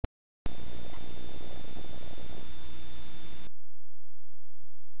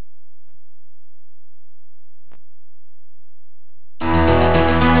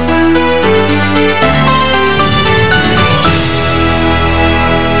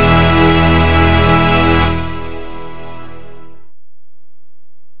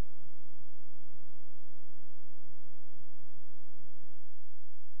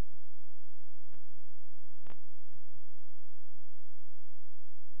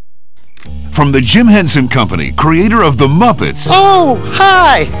From the Jim Henson Company, creator of The Muppets. Oh,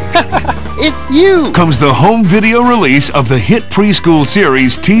 hi! It's you! Comes the home video release of the hit preschool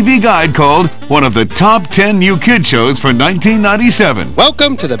series TV guide called one of the top 10 new kid shows for 1997.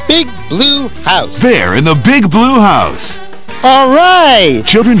 Welcome to the Big Blue House. Bear in the Big Blue House. All right!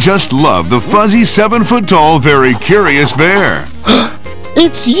 Children just love the fuzzy 7-foot-tall, very curious bear.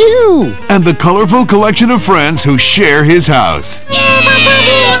 It's you! And the colorful collection of friends who share his house.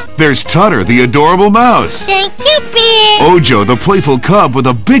 There's Tutter, the adorable mouse. Thank you, Bear. Ojo, the playful cub with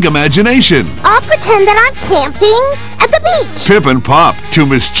a big imagination. I'll pretend that I'm camping at the beach. Pip and Pop, two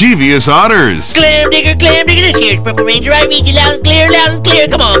mischievous otters. Glam digger, this here's Purple Ranger. I read you loud and clear, loud and clear.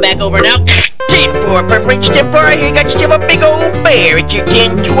 Come on, back over now. 10 for Purple Ranger, step 4. You got yourself a big old bear. It's your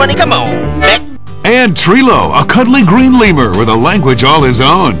 10-20. Come on, back. And Trilo, a cuddly green lemur with a language all his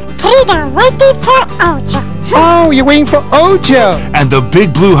own. Peter, waiting for Ojo. Oh, you're waiting for Ojo. And the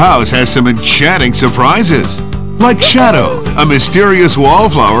Big Blue House has some enchanting surprises. Like Shadow, a mysterious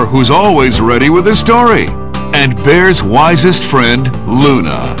wallflower who's always ready with a story. And Bear's wisest friend,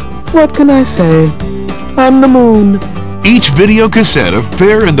 Luna. What can I say? I'm the moon. Each video cassette of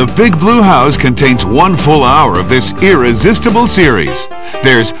Bear in the Big Blue House contains 1 full hour of this irresistible series.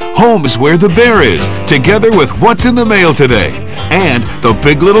 There's Home's Where the Bear Is, together with What's in the Mail Today, and The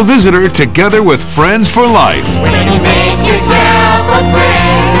Big Little Visitor, together with Friends for Life. When you make yourself a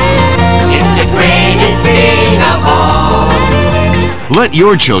friend, it's the greatest thing of all. Let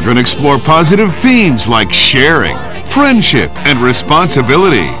your children explore positive themes like sharing, friendship, and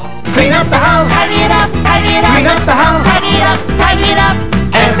responsibility. Clean up the house. Tidy it up. Tidy it up. Clean up the house. Tidy it up. Tidy it up.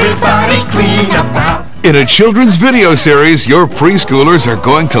 Everybody clean up the house. In a children's video series your preschoolers are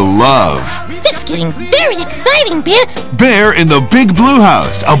going to love. This is getting very exciting, Bear. Bear in the Big Blue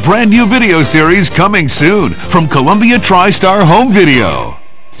House, a brand new video series coming soon from Columbia TriStar Home Video.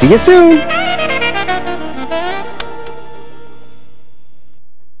 See you soon.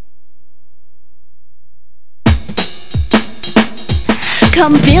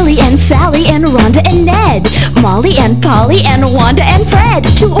 Come Billy and Sally and Rhonda and Ned, Molly and Polly and Wanda and Fred,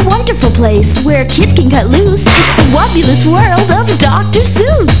 to a wonderful place where kids can cut loose. It's the Wubbulous World of Dr.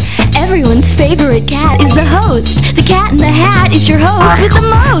 Seuss. Everyone's favorite cat is the host. The Cat in the Hat is your host with the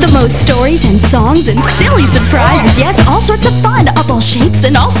most. The most stories and songs and silly surprises. Yes, all sorts of fun of all shapes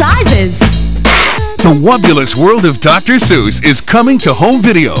and all sizes. The Wubbulous World of Dr. Seuss is coming to home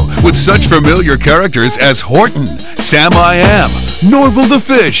video with such familiar characters as Horton, Sam I Am, Norval the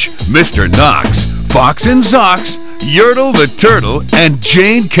Fish, Mr. Knox, Fox and Socks, Yertle the Turtle, and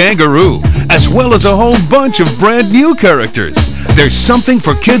Jane Kangaroo, as well as a whole bunch of brand new characters. There's something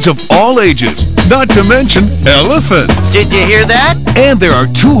for kids of all ages, not to mention elephants. Did you hear that? And there are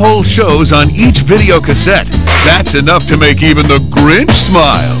 2 whole shows on each video cassette. That's enough to make even the Grinch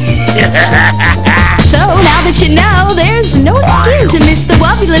smile. So now that you know, there's no excuse to miss the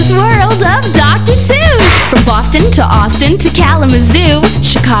Wubbulous World of Dr. Seuss. From Boston to Austin to Kalamazoo,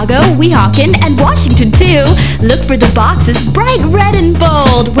 Chicago, Weehawken, and Washington too. Look for the boxes bright red and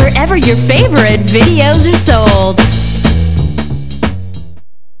bold wherever your favorite videos are sold.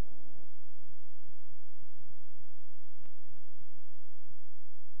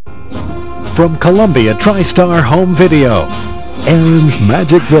 From Columbia TriStar Home Video, Aaron's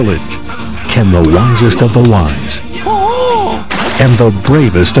Magic Village. Can the wisest of the wise and the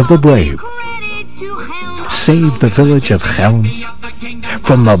bravest of the brave save the village of Helm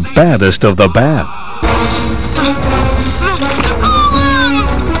from the baddest of the bad?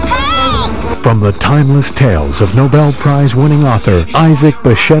 From the timeless tales of Nobel Prize-winning author Isaac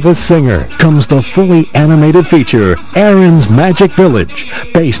Bashevis Singer comes the fully animated feature, Aaron's Magic Village,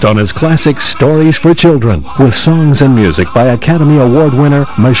 based on his classic Stories for Children, with songs and music by Academy Award winner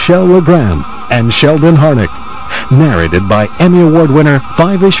Michelle Legrand and Sheldon Harnick, narrated by Emmy Award winner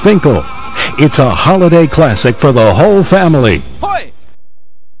Five-ish Finkel. It's a holiday classic for the whole family. Hoy!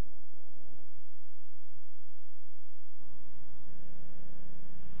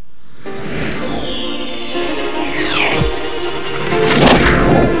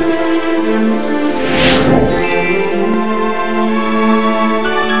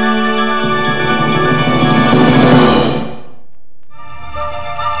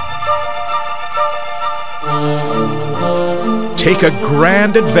 Take a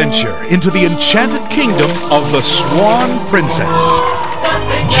grand adventure into the enchanted kingdom of the Swan Princess.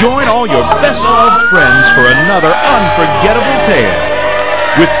 Join all your best-loved friends for another unforgettable tale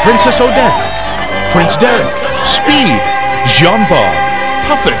with Princess Odette, Prince Derek, Speed, Jean-Paul,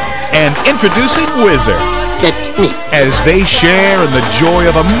 Puffin, and introducing Wizard. That's me. As they share in the joy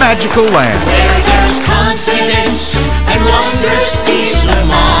of a magical land. Where there's confidence and wondrous peace of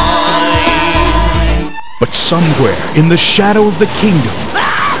mind. somewhere in the shadow of the kingdom,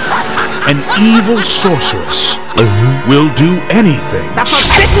 an evil sorceress will do anything The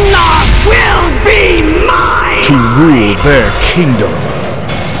forbidden knobs will be mine! to rule their kingdom.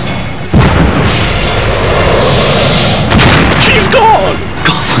 She's gone!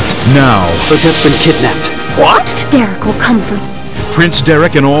 Now, Odette's been kidnapped. What? Derek will come for Prince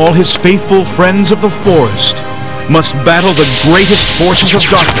Derek and all his faithful friends of the forest must battle the greatest forces of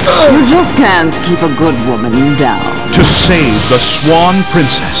darkness You just can't keep a good woman down. to save the Swan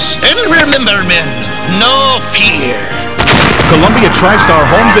Princess. And remember, men, no fear. Columbia TriStar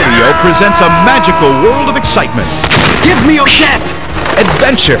Home Video presents a magical world of excitement, Give me Odette!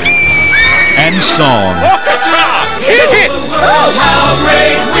 adventure, and song. Hit it! How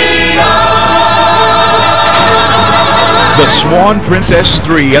great we are! The Swan Princess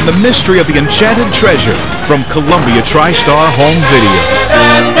 3 and the Mystery of the Enchanted Treasure from Columbia TriStar Home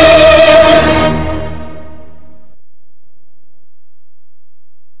Video.